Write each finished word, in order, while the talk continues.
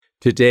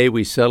Today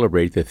we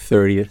celebrate the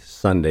 30th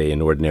Sunday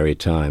in Ordinary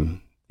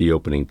Time, the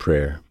opening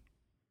prayer.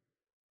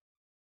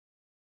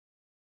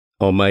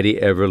 Almighty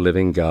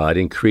ever-living God,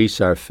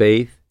 increase our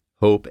faith,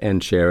 hope,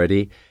 and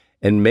charity,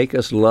 and make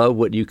us love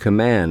what you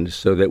command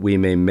so that we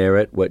may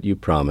merit what you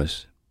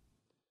promise.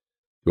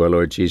 Through our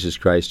Lord Jesus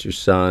Christ, your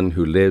Son,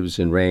 who lives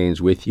and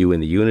reigns with you in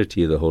the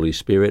unity of the Holy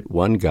Spirit,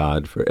 one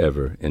God,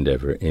 forever and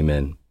ever.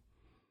 Amen.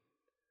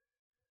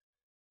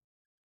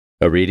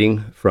 A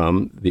reading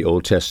from the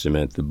Old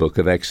Testament, the book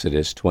of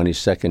Exodus,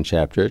 22nd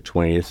chapter,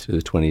 20th to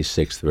the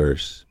 26th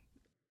verse.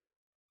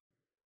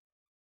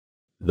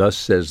 Thus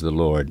says the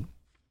Lord,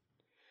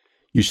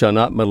 You shall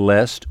not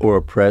molest or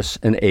oppress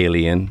an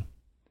alien,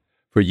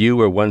 for you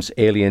were once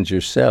aliens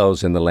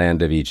yourselves in the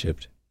land of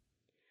Egypt.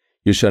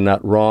 You shall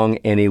not wrong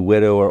any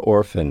widow or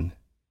orphan.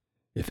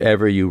 If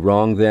ever you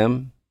wrong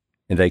them,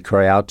 and they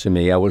cry out to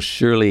me, I will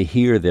surely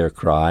hear their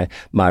cry.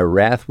 My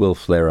wrath will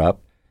flare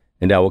up,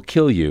 and I will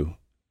kill you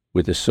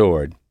with the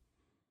sword.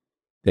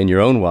 Then your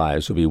own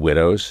wives will be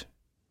widows,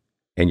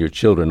 and your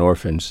children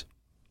orphans.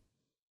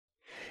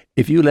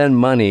 If you lend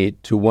money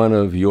to one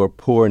of your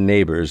poor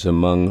neighbors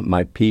among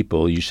my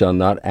people, you shall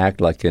not act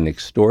like an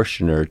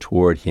extortioner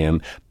toward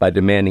him by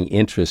demanding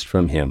interest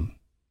from him.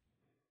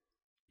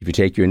 If you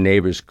take your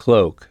neighbor's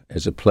cloak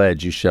as a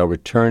pledge, you shall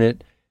return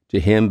it to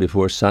him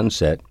before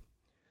sunset,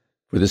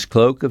 for this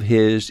cloak of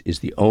his is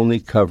the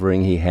only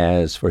covering he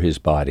has for his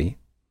body.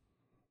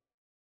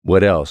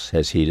 What else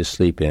has he to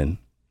sleep in?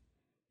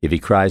 If he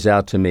cries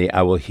out to me,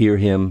 I will hear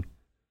him,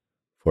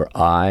 for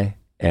I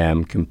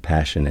am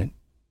compassionate.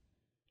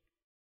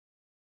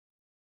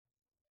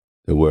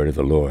 The word of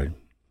the Lord.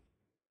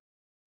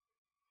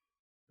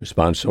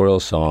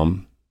 Responsorial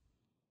Psalm.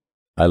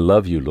 I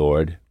love you,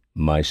 Lord,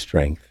 my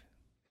strength.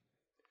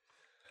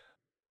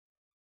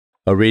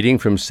 A reading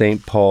from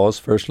St. Paul's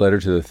first letter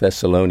to the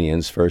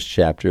Thessalonians, first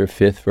chapter,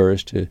 5th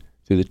verse through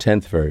the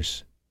 10th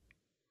verse.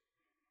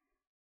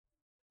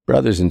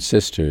 Brothers and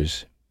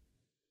sisters,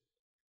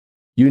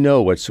 you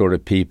know what sort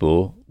of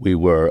people we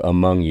were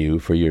among you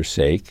for your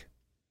sake,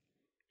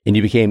 and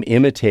you became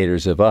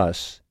imitators of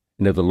us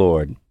and of the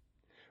Lord,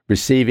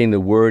 receiving the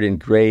word in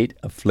great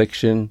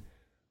affliction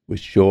with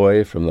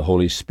joy from the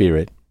Holy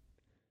Spirit,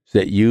 so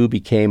that you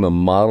became a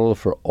model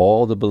for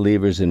all the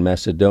believers in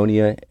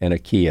Macedonia and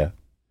Achaia.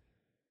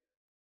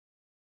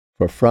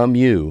 For from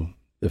you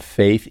the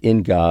faith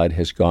in God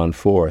has gone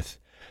forth,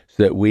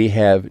 so that we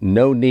have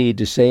no need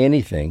to say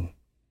anything.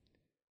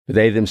 For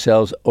they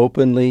themselves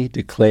openly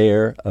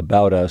declare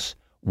about us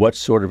what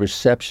sort of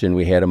reception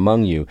we had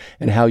among you,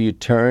 and how you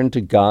turned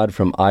to God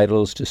from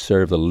idols to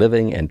serve the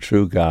living and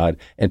true God,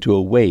 and to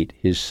await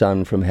his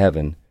Son from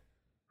heaven,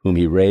 whom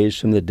he raised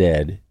from the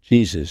dead,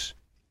 Jesus,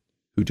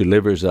 who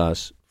delivers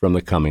us from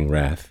the coming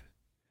wrath.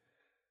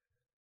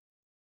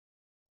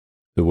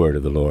 The word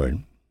of the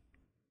Lord.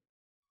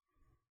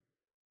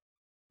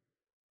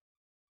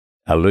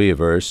 Hallelujah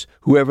verse.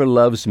 Whoever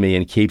loves me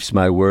and keeps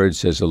my word,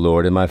 says the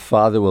Lord, and my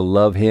Father will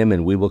love him,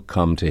 and we will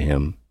come to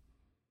him.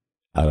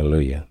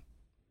 Hallelujah.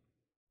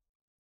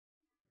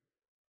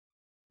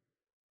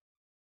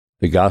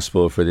 The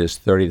gospel for this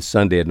 30th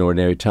Sunday in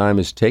Ordinary Time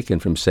is taken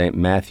from St.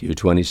 Matthew,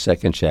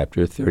 22nd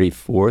chapter,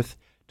 34th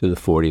to the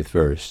 40th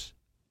verse.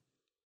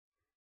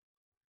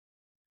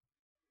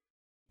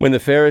 When the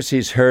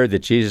Pharisees heard that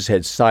Jesus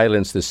had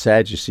silenced the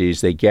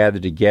Sadducees, they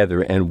gathered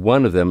together, and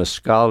one of them, a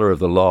scholar of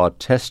the law,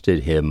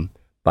 tested him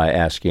by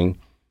asking,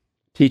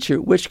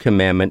 Teacher, which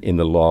commandment in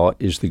the law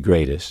is the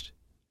greatest?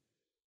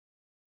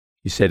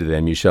 He said to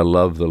them, You shall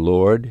love the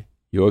Lord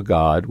your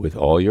God with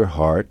all your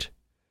heart,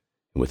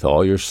 and with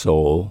all your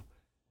soul,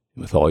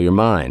 and with all your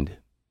mind.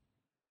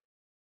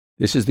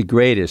 This is the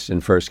greatest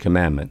and first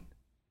commandment.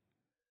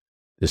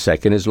 The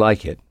second is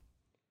like it.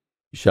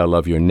 You shall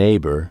love your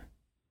neighbor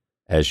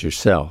as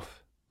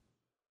yourself.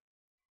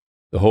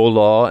 The whole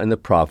law and the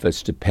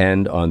prophets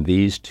depend on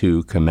these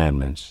two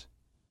commandments.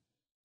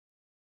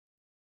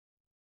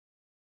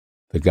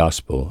 The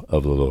Gospel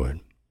of the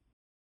Lord.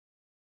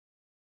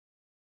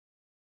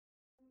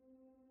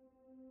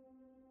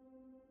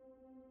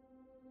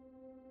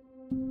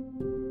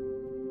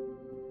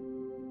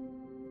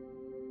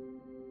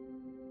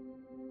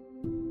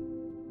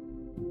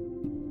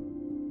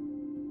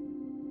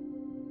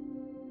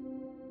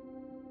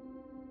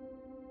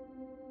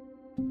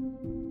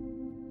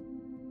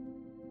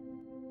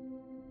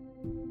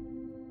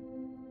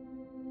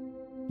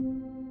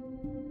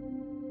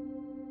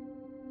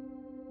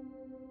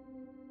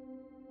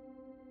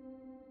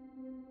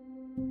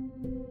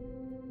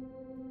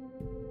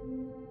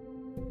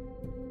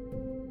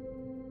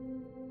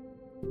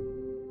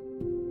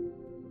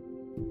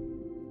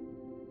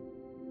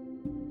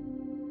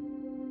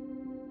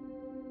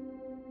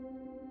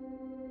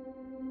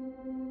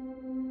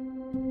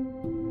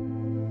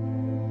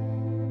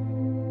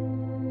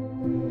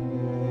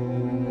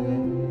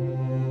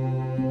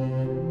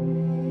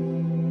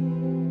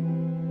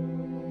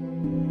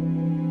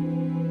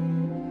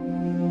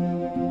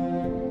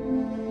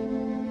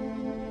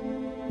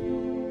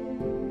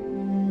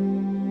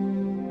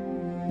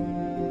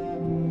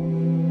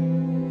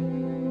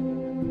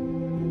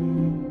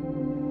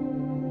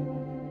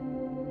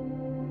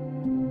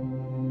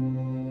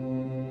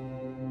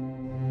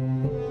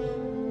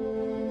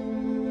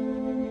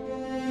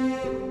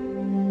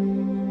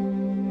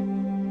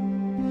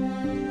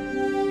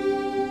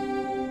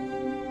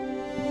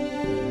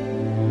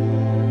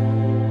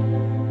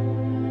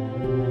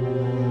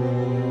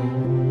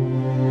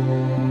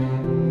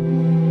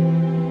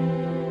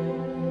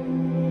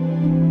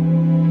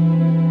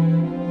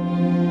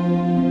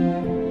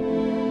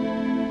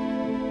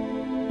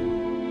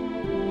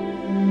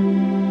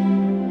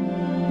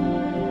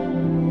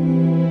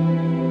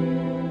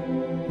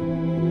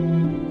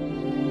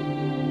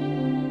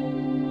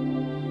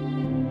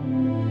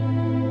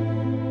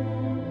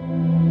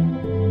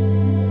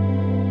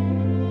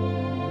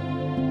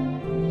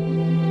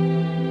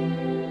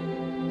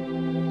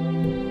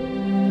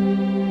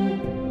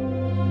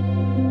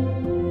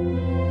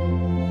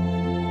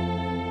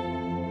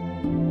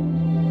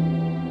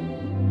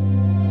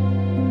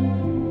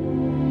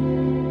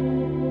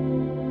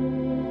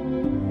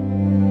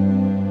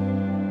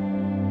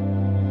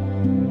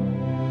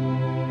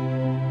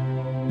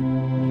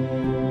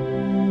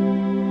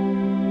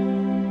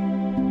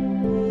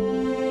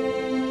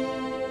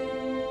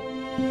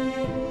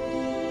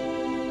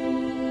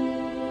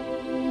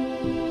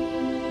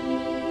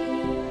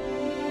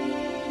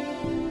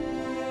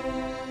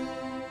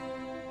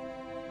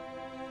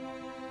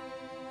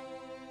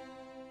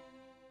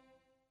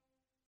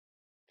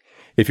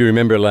 If you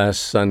remember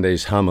last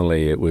Sunday's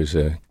homily, it was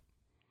a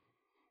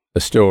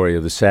story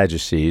of the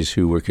Sadducees,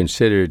 who were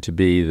considered to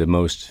be the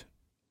most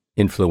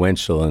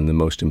influential and the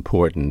most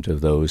important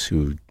of those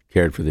who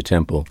cared for the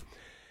temple.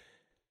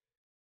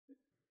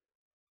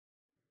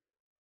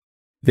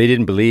 They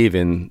didn't believe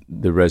in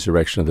the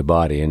resurrection of the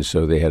body, and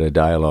so they had a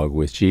dialogue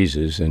with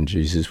Jesus, and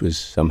Jesus was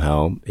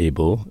somehow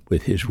able,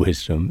 with his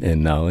wisdom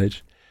and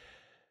knowledge,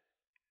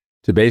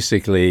 to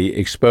basically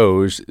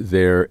expose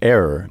their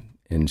error.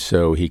 And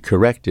so he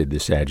corrected the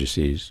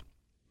Sadducees,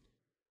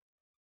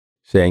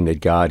 saying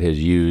that God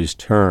has used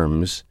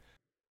terms,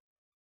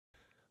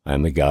 I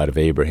am the God of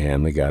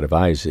Abraham, the God of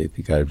Isaac,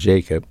 the God of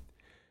Jacob,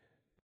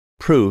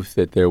 proof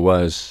that there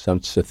was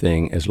such a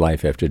thing as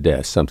life after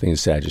death, something the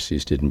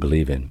Sadducees didn't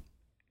believe in.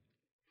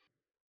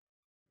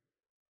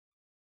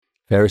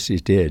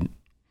 Pharisees did.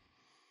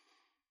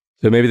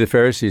 So maybe the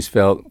Pharisees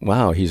felt,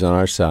 wow, he's on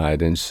our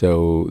side, and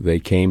so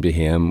they came to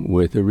him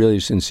with a really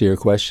sincere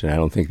question. I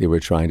don't think they were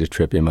trying to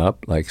trip him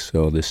up like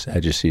so the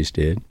Sadducees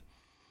did.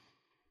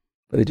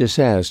 But they just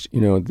asked,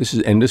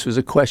 this was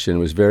a question that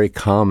was very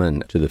common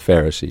to the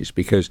Pharisees,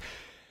 because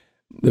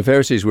the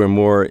Pharisees were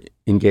more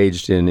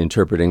engaged in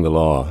interpreting the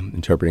law,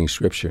 interpreting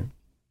Scripture.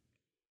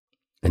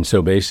 And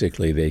so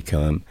basically they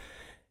come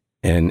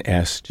and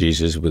ask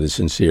Jesus with a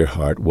sincere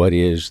heart, what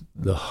is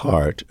the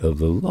heart of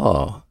the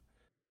law?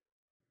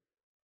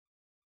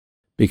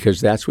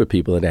 Because that's what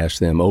people had asked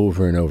them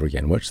over and over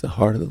again. What's the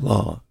heart of the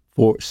law?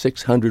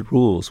 600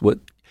 rules. What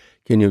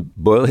can you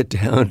boil it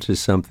down to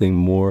something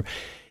more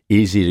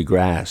easy to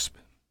grasp?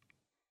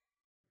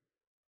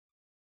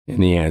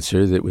 And the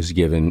answer that was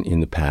given in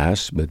the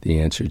past, but the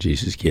answer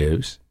Jesus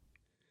gives,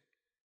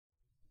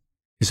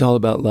 is all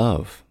about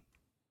love.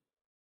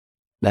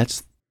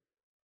 That's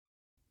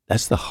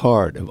the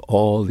heart of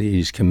all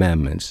these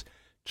commandments,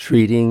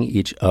 treating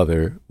each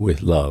other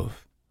with love.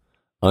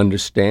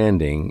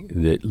 Understanding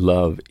that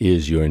love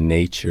is your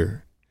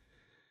nature.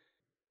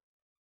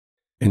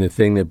 And the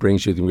thing that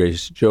brings you the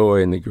greatest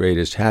joy and the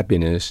greatest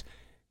happiness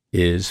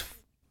is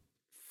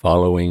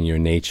following your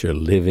nature,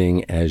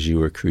 living as you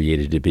were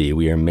created to be.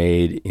 We are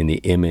made in the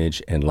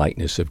image and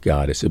likeness of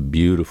God. It's a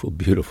beautiful,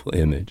 beautiful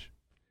image.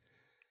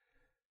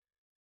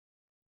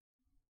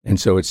 And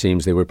so it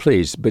seems they were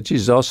pleased. But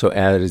Jesus also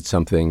added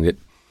something that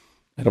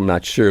I'm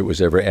not sure it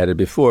was ever added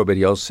before, but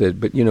he also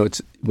said, but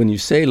it's when you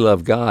say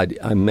love God,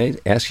 I'm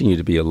asking you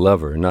to be a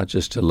lover, not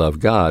just to love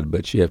God,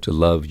 but you have to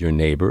love your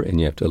neighbor and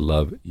you have to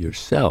love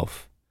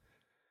yourself.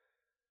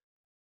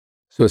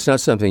 So it's not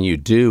something you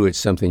do, it's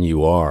something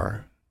you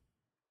are.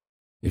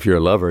 If you're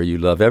a lover, you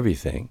love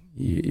everything.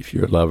 If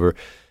you're a lover,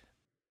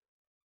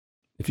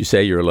 if you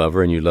say you're a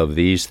lover and you love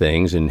these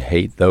things and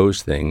hate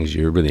those things,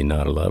 you're really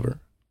not a lover.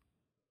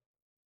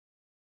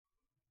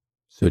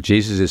 So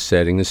Jesus is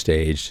setting the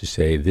stage to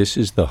say, this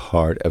is the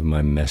heart of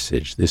my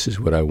message. This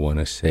is what I want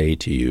to say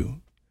to you.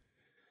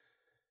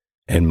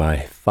 And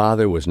my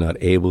Father was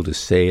not able to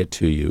say it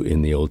to you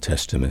in the Old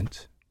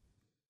Testament,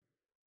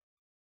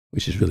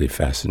 which is really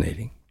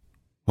fascinating.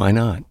 Why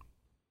not?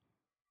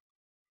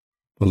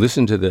 Well,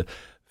 listen to the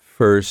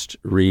first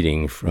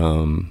reading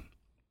from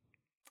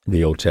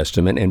the Old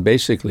Testament, and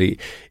basically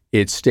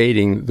it's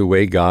stating the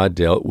way God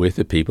dealt with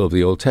the people of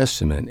the Old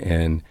Testament.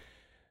 And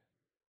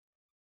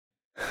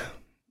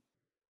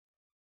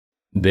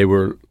they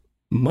were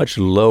much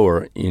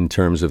lower in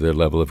terms of their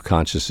level of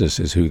consciousness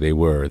as who they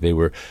were. They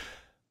were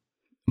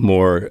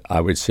more, I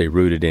would say,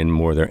 rooted in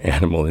more their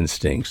animal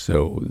instincts.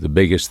 So the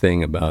biggest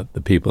thing about the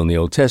people in the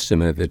Old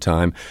Testament at the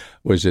time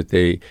was that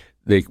they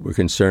were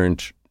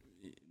concerned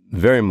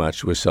very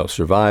much with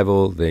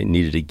self-survival. They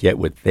needed to get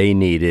what they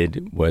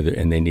needed,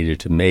 and they needed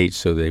to mate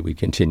so they would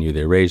continue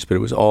their race. But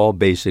it was all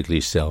basically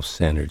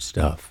self-centered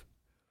stuff.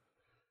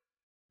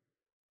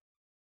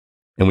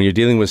 And when you're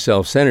dealing with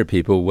self-centered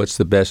people, what's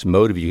the best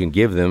motive you can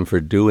give them for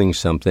doing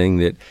something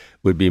that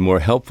would be more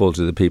helpful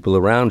to the people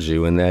around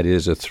you? And that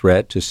is a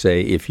threat to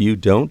say, if you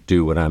don't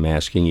do what I'm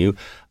asking you,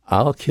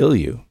 I'll kill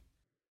you.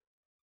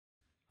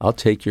 I'll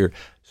take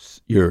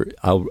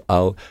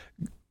I'll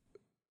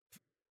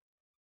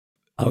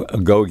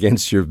go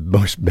against your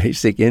most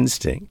basic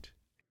instinct.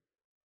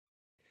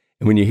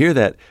 And when you hear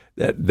that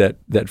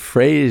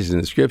phrase in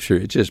the Scripture,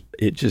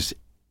 it just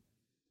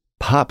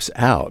pops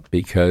out,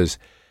 because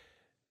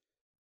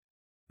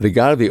the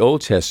God of the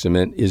Old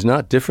Testament is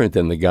not different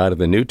than the God of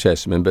the New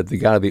Testament, but the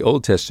God of the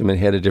Old Testament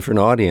had a different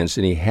audience,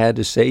 and he had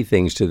to say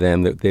things to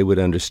them that they would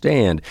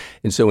understand.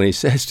 And so when he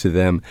says to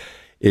them,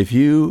 if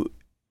you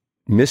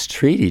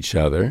mistreat each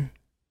other,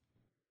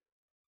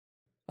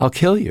 I'll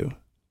kill you.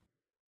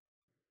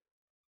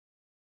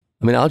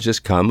 I'll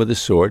just come with a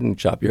sword and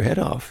chop your head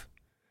off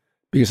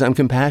because I'm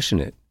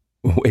compassionate.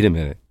 Wait a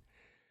minute.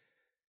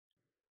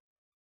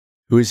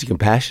 Who is he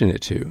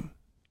compassionate to?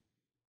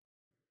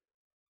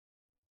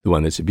 The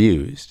one that's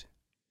abused.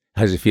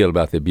 How does he feel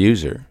about the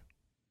abuser?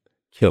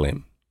 Kill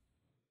him.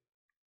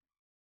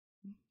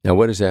 Now,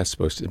 what is that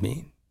supposed to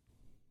mean?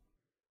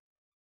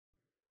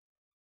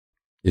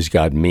 Is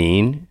God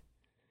mean?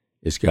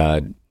 Is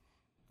God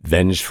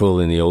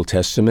vengeful in the Old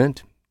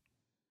Testament?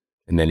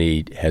 And then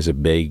he has a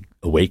big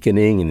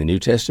awakening in the New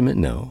Testament?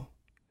 No.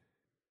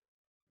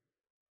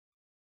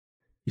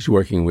 He's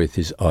working with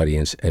his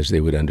audience as they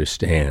would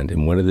understand.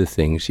 And one of the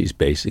things he's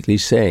basically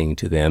saying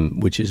to them,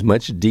 which is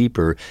much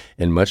deeper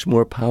and much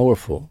more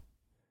powerful,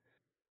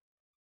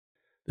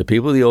 the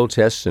people of the Old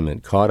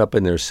Testament, caught up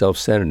in their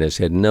self-centeredness,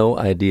 had no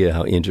idea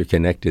how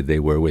interconnected they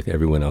were with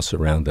everyone else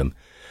around them.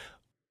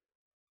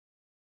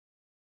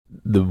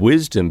 The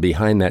wisdom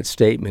behind that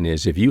statement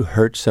is, if you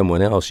hurt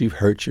someone else, you've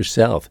hurt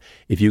yourself.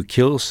 If you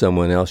kill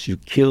someone else, you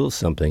kill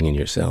something in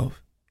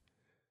yourself.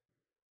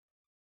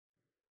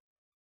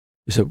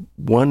 It's a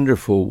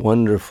wonderful,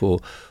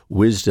 wonderful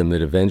wisdom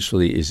that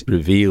eventually is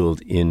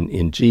revealed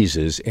in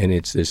Jesus, and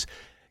it's this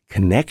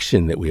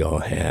connection that we all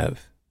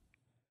have.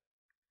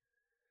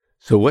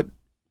 So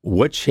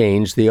what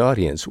changed the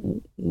audience?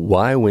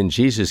 Why, when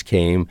Jesus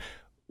came,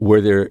 were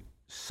there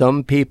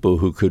some people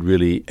who could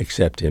really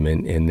accept him?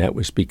 And that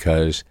was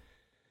because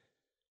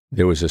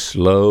there was a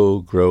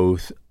slow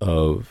growth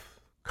of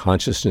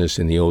consciousness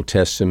in the Old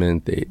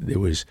Testament. There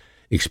was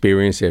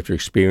experience after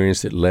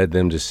experience that led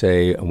them to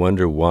say, I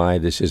wonder why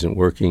this isn't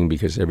working,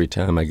 because every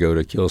time I go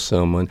to kill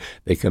someone,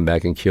 they come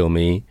back and kill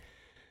me.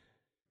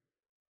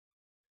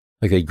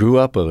 Like they grew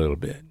up a little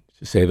bit,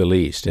 to say the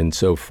least. And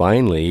so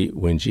finally,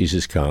 when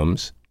Jesus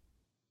comes,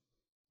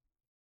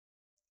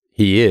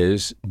 he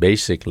is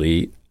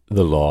basically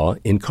the law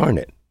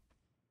incarnate.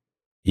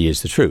 He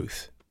is the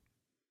truth.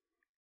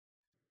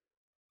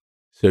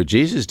 So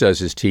Jesus does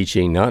his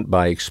teaching not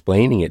by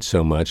explaining it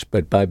so much,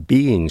 but by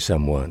being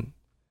someone.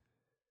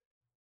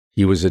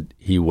 He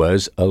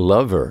was a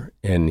lover,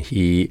 and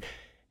he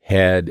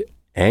had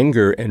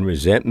anger and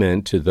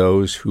resentment to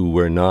those who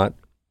were not,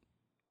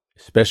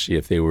 especially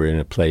if they were in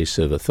a place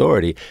of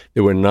authority, they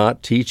were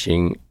not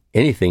teaching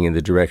anything in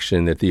the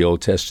direction that the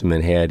Old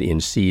Testament had in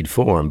seed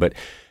form, but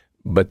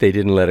they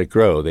didn't let it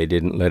grow. They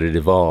didn't let it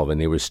evolve, and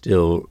they were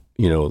still,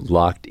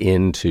 locked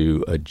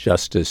into a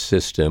justice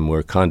system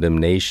where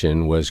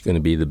condemnation was going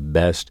to be the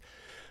best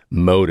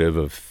motive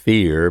of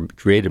fear,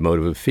 creative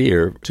motive of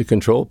fear to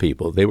control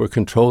people. They were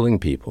controlling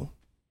people.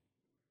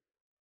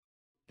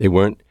 They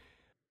weren't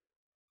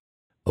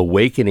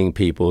awakening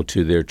people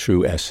to their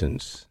true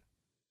essence.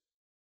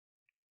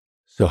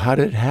 So how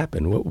did it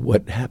happen?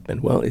 What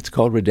happened? Well, it's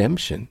called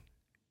redemption.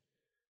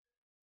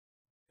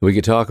 We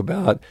could talk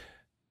about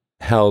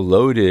how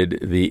loaded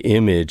the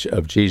image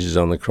of Jesus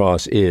on the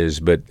cross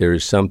is, but there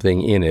is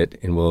something in it,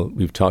 and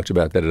we've talked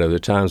about that at other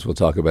times. We'll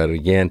talk about it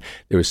again.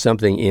 There was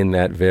something in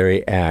that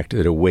very act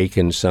that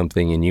awakened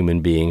something in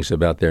human beings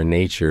about their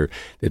nature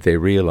that they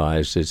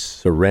realized it's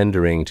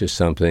surrendering to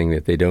something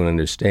that they don't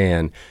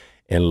understand,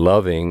 and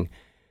loving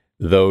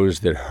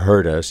those that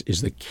hurt us is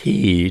the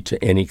key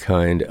to any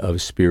kind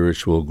of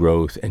spiritual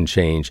growth and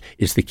change.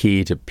 It's the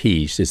key to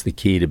peace. It's the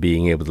key to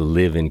being able to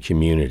live in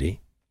community.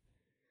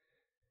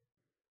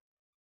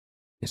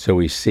 So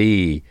we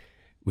see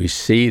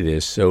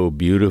this so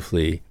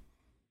beautifully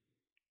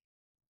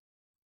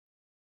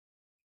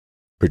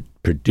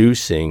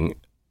producing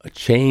a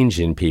change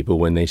in people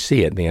when they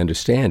see it and they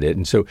understand it.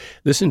 And so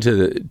listen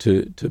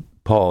to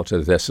Paul to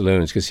the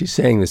Thessalonians, because he's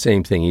saying the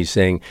same thing. He's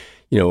saying,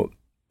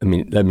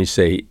 let me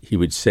say, he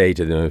would say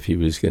to them if he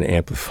was going to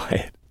amplify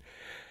it.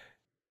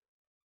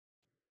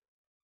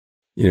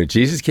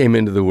 Jesus came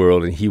into the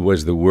world and he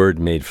was the Word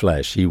made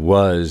flesh. He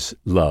was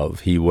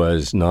love. He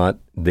was not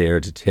there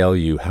to tell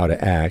you how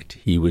to act.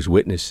 He was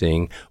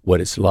witnessing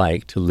what it's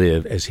like to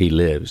live as he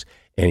lives.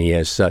 And he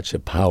has such a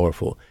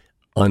powerful,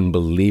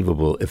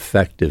 unbelievable,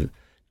 effective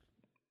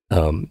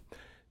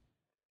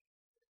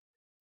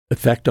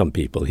effect on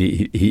people.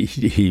 He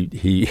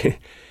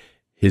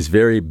his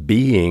very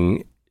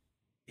being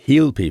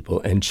healed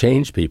people and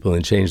changed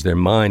their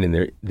mind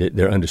and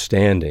their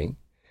understanding.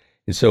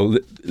 And so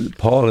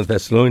Paul in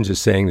Thessalonians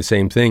is saying the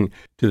same thing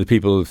to the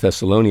people of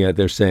Thessalonia.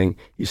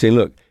 He's saying,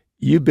 look,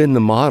 you've been the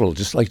model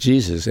just like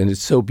Jesus, and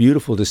it's so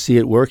beautiful to see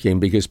it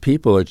working because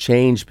people are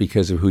changed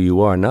because of who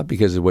you are, not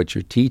because of what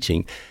you're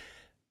teaching.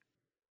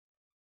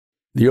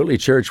 The early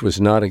church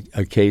was not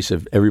a case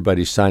of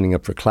everybody signing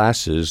up for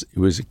classes. It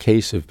was a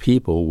case of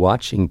people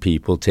watching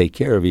people take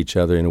care of each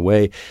other in a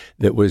way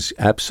that was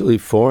absolutely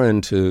foreign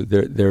to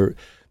their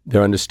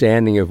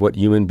understanding of what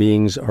human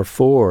beings are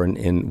for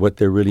and what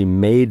they're really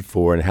made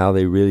for and how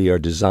they really are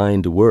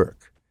designed to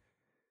work.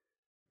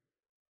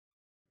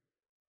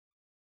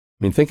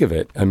 Think of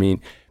it.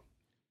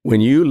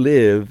 When you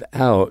live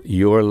out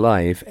your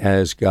life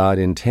as God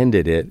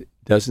intended it,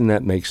 doesn't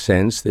that make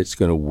sense that it's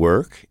going to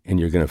work and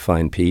you're going to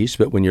find peace?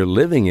 But when you're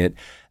living it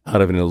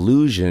out of an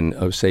illusion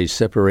of, say,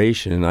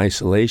 separation and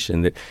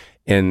isolation,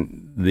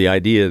 and the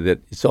idea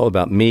that it's all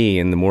about me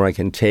and the more I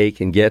can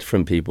take and get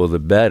from people, the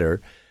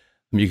better,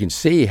 you can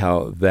see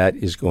how that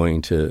is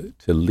going to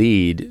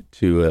lead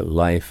to a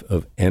life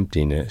of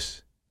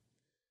emptiness,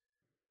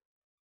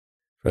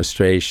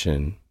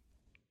 frustration,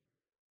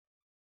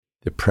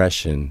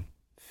 depression,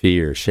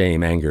 fear,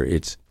 shame, anger.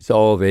 It's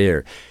all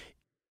there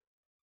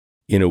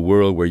in a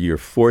world where you're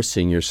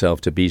forcing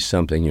yourself to be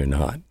something you're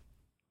not.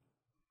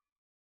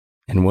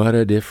 And what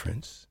a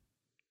difference.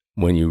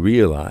 when you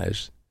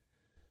realize,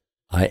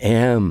 I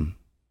am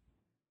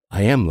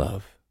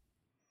love.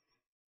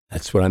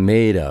 That's what I'm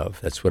made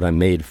of. That's what I'm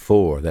made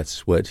for.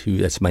 That's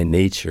my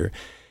nature.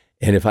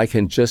 And if I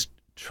can just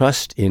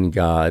trust in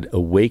God,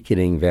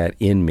 awakening that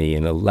in me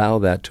and allow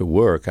that to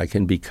work, I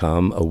can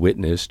become a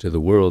witness to the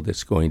world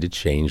that's going to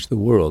change the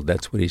world.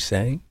 That's what he's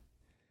saying.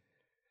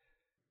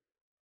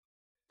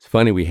 It's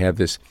funny, we have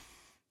this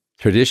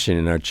tradition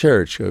in our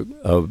church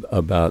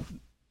about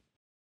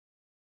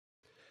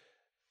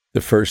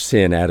the first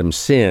sin, Adam's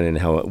sin, and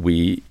how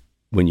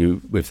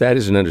if that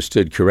isn't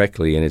understood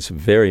correctly, and it's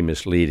very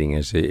misleading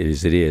as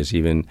it is,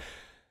 even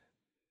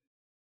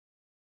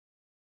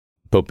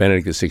Pope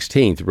Benedict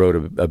XVI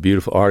wrote a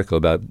beautiful article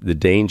about the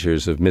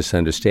dangers of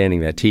misunderstanding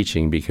that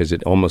teaching, because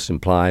it almost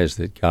implies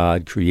that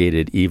God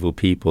created evil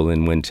people,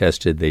 and when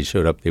tested, they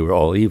showed up, they were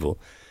all evil.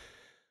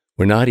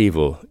 We're not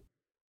evil.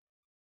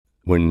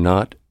 We're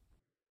not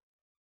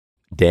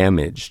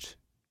damaged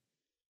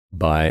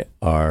by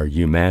our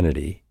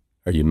humanity.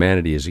 Our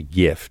humanity is a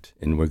gift,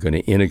 and we're going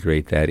to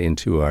integrate that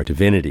into our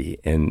divinity,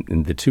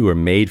 and the two are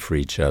made for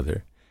each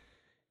other.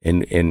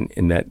 And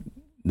that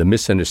the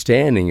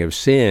misunderstanding of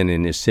sin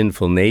and his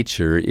sinful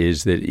nature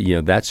is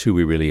that, that's who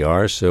we really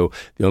are. So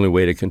the only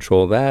way to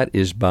control that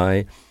is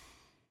by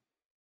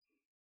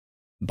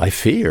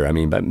fear.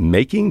 By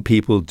making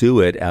people do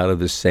it out of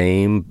the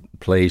same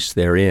place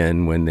they're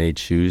in when they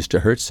choose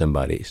to hurt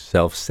somebody.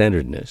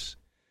 Self-centeredness.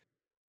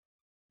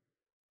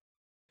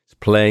 It's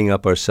playing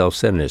up our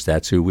self-centeredness.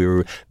 That's who we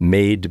were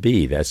made to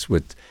be. That's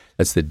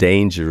the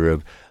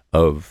danger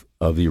of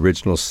the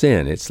original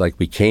sin. It's like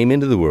we came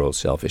into the world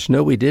selfish.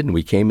 No, we didn't.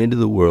 We came into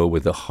the world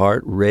with a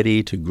heart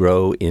ready to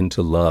grow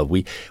into love.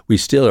 We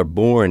still are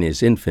born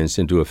as infants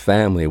into a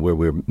family where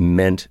we're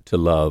meant to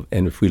love.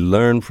 And if we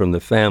learn from the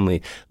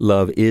family,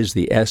 love is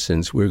the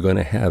essence, we're going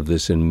to have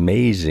this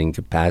amazing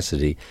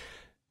capacity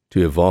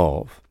to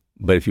evolve.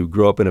 But if you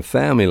grow up in a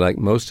family like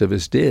most of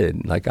us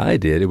did, like I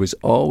did, it was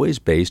always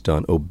based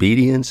on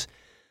obedience,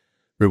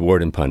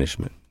 reward, and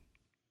punishment.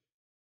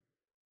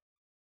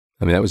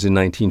 That was in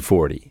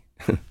 1940.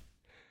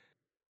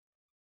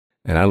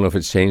 And I don't know if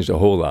it's changed a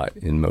whole lot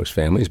in most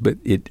families, but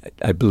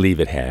I believe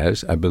it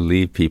has. I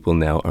believe people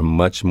now are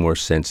much more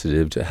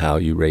sensitive to how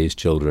you raise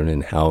children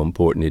and how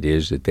important it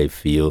is that they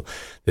feel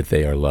that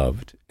they are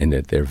loved and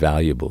that they're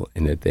valuable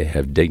and that they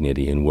have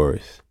dignity and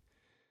worth.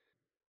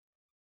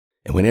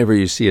 And whenever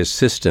you see a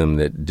system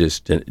that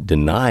just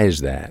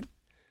denies that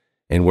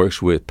and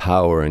works with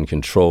power and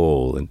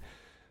control, and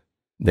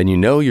then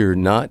you're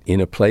not in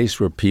a place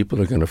where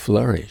people are going to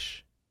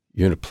flourish.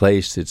 You're in a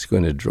place that's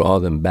going to draw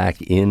them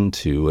back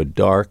into a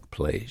dark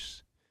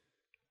place,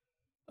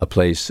 a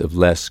place of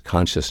less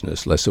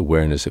consciousness, less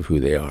awareness of who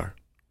they are.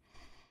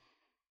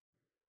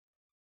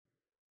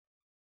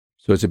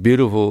 So it's a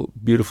beautiful,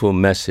 beautiful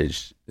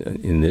message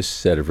in this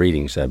set of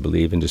readings, I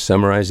believe. And to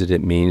summarize it,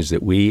 it means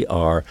that we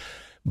are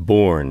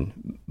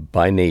born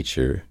by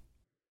nature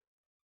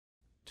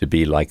to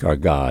be like our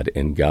God.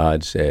 And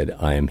God said,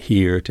 I am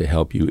here to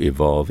help you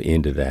evolve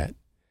into that.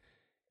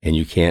 And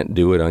you can't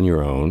do it on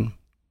your own.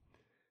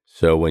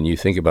 So when you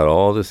think about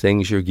all the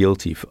things you're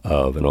guilty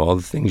of and all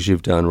the things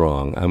you've done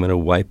wrong, I'm going to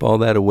wipe all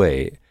that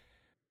away.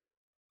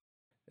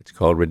 It's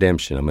called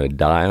redemption. I'm going to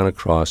die on a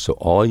cross so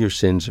all your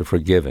sins are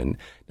forgiven.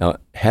 Now,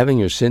 having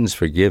your sins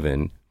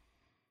forgiven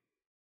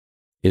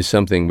is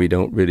something we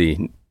don't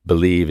really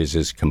believe is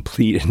as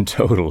complete and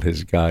total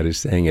as God is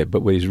saying it.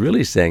 But what he's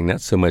really saying, not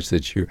so much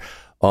that you're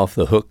off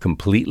the hook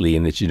completely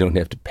and that you don't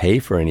have to pay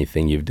for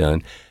anything you've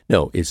done.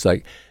 No, it's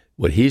like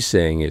what he's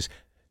saying is,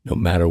 no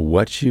matter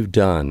what you've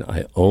done,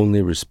 I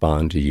only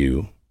respond to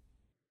you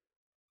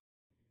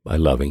by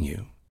loving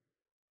you.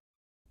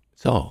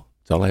 That's all.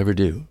 That's all I ever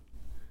do.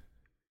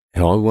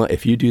 And all I want,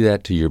 if you do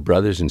that to your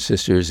brothers and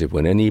sisters, if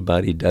when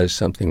anybody does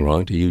something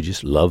wrong to you,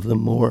 just love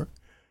them more.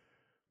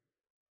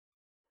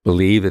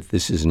 Believe that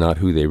this is not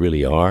who they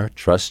really are.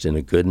 Trust in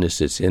a goodness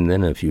that's in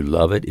them. And if you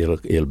love it,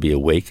 it'll be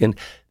awakened.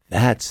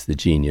 That's the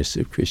genius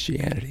of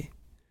Christianity.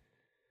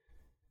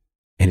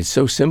 And it's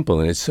so simple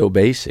and it's so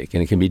basic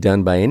and it can be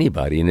done by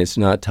anybody and it's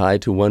not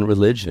tied to one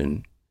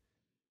religion.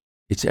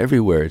 It's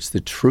everywhere. It's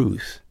the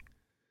truth.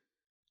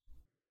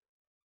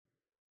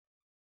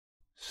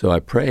 So I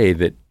pray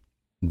that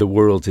the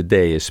world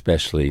today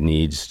especially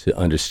needs to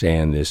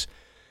understand this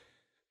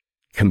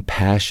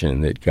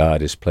compassion that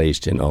God has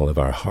placed in all of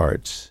our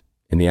hearts,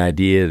 and the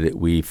idea that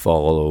we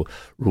follow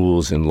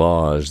rules and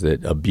laws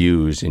that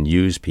abuse and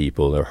use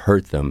people or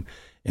hurt them,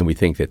 and we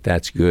think that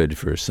that's good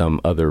for some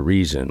other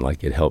reason,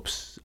 like it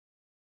helps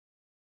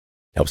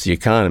the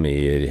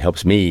economy, it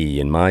helps me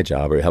in my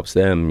job, or it helps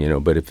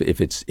them, but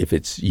if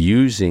it's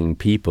using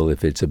people,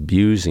 if it's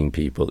abusing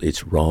people,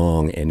 it's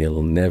wrong and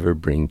it'll never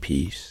bring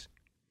peace.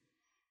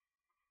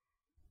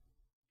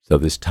 So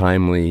this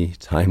timely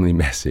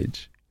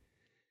message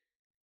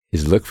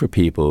is look for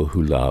people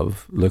who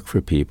love, look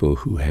for people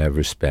who have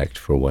respect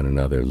for one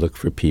another, look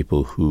for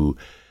people who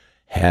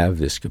have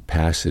this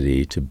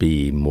capacity to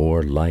be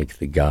more like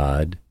the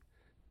God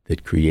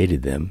that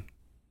created them,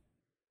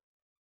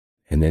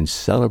 and then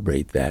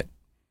celebrate that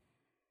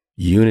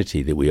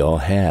unity that we all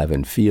have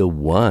and feel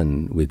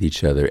one with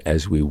each other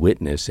as we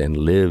witness and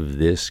live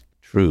this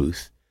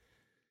truth.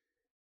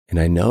 And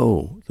I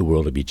know the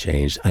world will be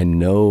changed. I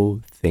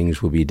know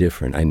things will be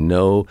different. I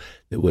know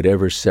that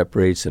whatever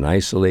separates and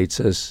isolates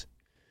us,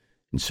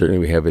 and certainly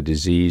we have a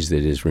disease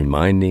that is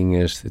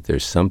reminding us that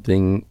there's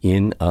something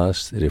in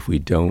us that if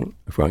we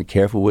aren't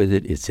careful with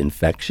it, it's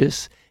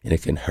infectious and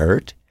it can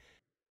hurt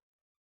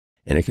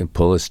and it can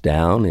pull us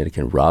down and it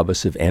can rob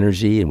us of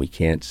energy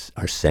and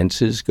our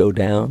senses go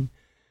down.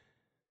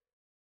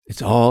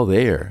 It's all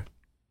there.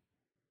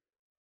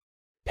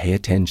 Pay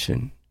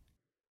attention.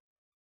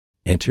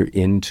 Enter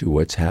into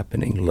what's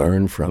happening.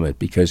 Learn from it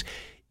because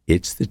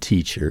it's the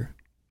teacher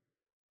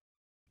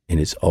and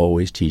it's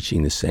always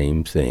teaching the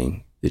same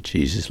thing that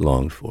Jesus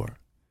longed for.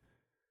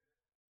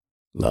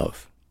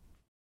 Love.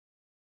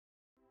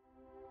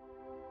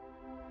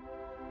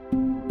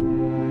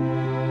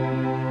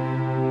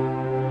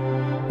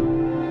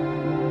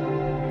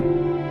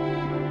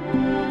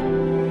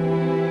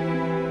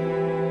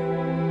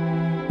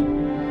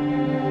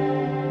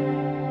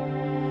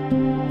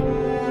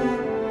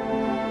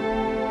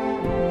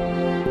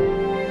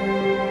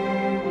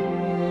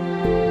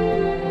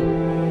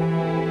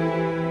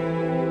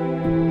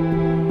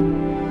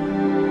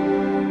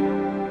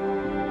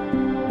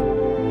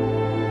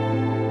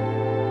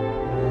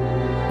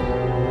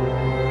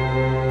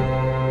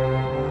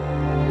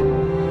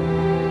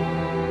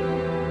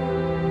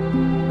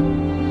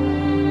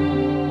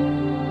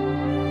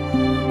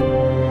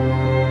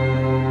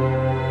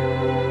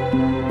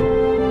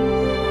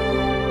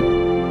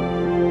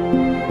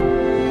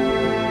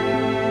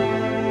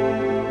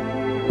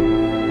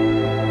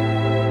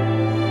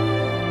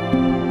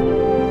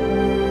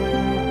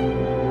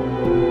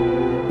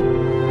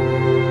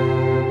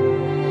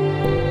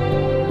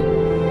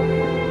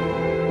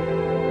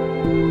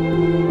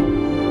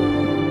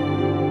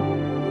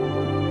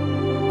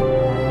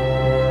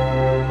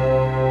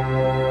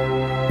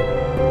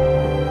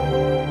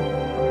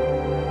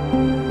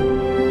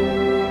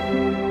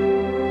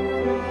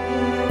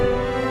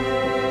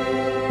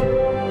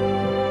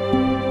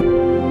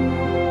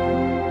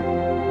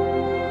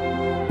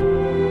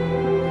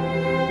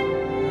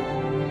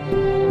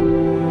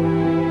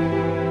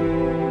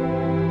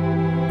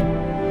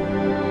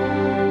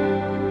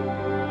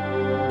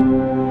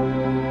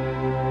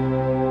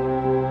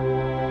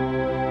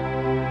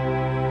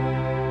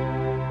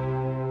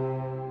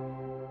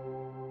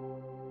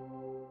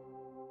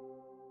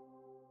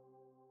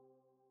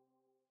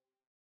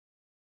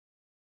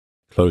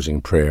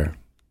 Closing prayer.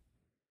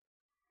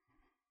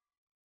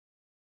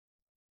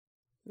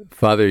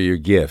 Father, your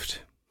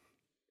gift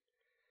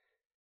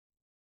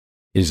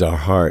is our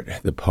heart,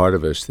 the part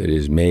of us that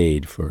is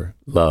made for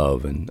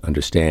love and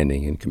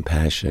understanding and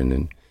compassion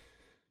and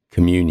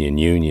communion,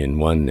 union,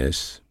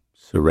 oneness,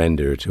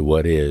 surrender to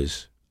what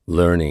is,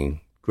 learning,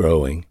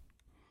 growing.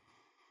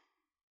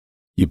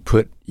 You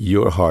put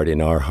your heart in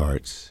our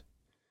hearts.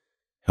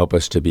 Help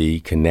us to be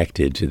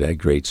connected to that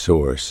great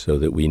source so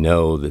that we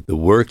know that the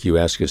work you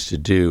ask us to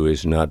do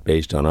is not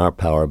based on our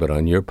power, but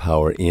on your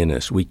power in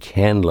us. We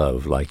can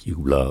love like you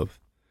love.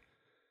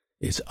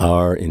 It's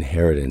our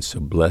inheritance.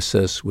 So bless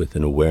us with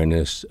an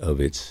awareness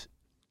of its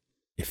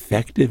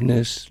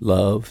effectiveness,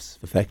 love's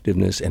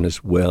effectiveness, and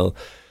as well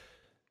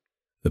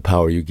the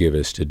power you give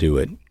us to do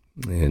it.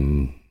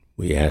 And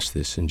we ask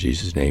this in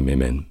Jesus' name,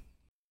 amen.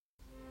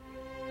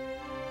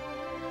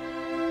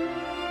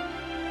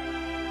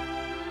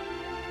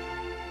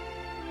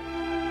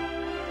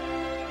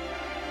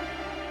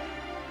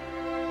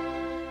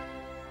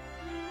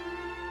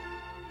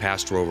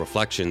 Pastoral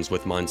Reflections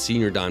with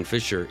Monsignor Don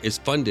Fisher is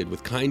funded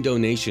with kind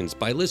donations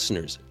by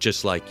listeners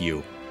just like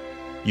you.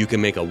 You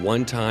can make a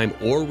one-time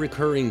or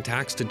recurring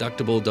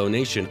tax-deductible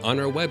donation on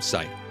our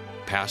website,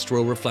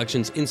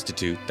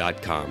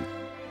 pastoralreflectionsinstitute.com.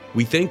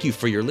 We thank you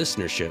for your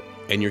listenership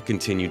and your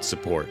continued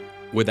support.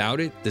 Without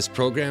it, this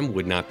program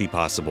would not be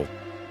possible.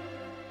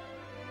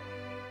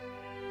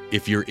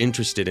 If you're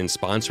interested in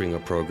sponsoring a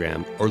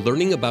program or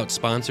learning about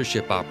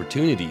sponsorship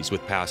opportunities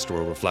with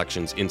Pastoral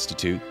Reflections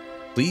Institute,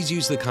 please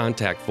use the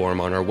contact form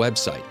on our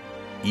website.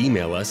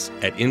 Email us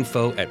at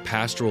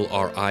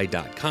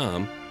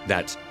info@pastoralri.com,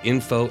 that's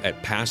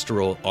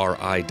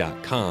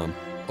info@pastoralri.com,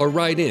 or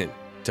write in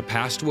to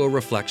Pastoral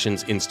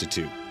Reflections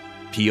Institute,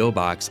 P.O.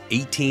 Box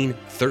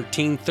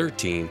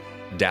 181313,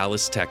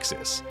 Dallas,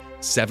 Texas,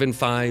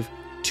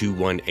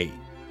 75218.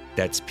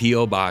 That's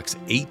P.O. Box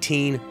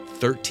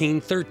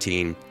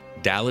 181313,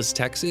 Dallas,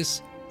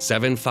 Texas,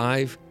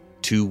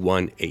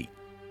 75218.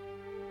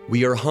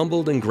 We are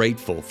humbled and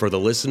grateful for the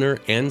listener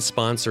and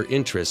sponsor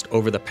interest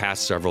over the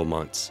past several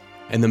months,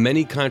 and the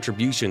many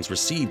contributions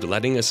received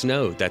letting us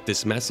know that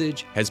this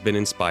message has been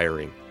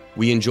inspiring.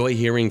 We enjoy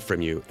hearing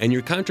from you, and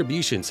your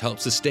contributions help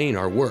sustain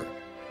our work.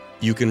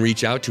 You can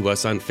reach out to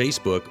us on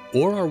Facebook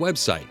or our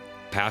website,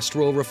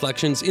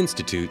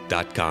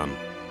 pastoralreflectionsinstitute.com.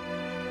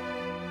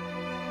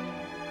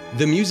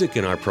 The music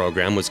in our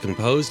program was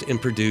composed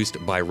and produced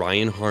by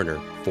Ryan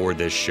Harner for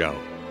this show.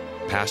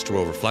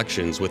 Pastoral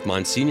Reflections with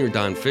Monsignor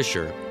Don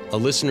Fisher A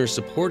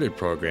listener-supported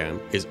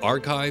program is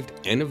archived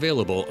and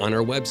available on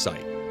our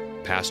website,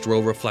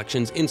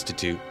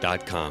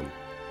 pastoralreflectionsinstitute.com,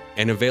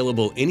 and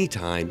available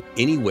anytime,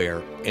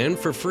 anywhere, and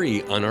for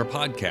free on our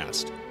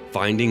podcast,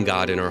 Finding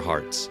God in Our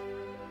Hearts.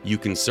 You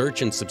can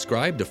search and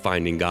subscribe to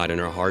Finding God in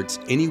Our Hearts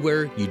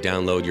anywhere you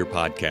download your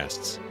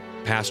podcasts.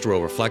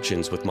 Pastoral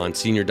Reflections with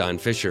Monsignor Don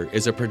Fisher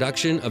is a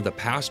production of the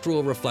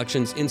Pastoral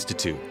Reflections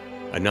Institute,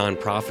 a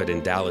nonprofit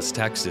in Dallas,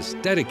 Texas,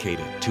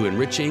 dedicated to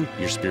enriching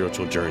your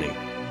spiritual journey.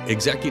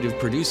 Executive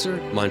producer,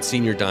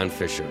 Monsignor Don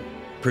Fisher.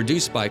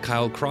 Produced by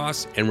Kyle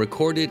Cross and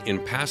recorded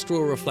in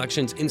Pastoral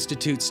Reflections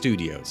Institute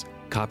studios.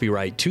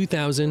 Copyright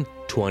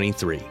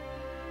 2023.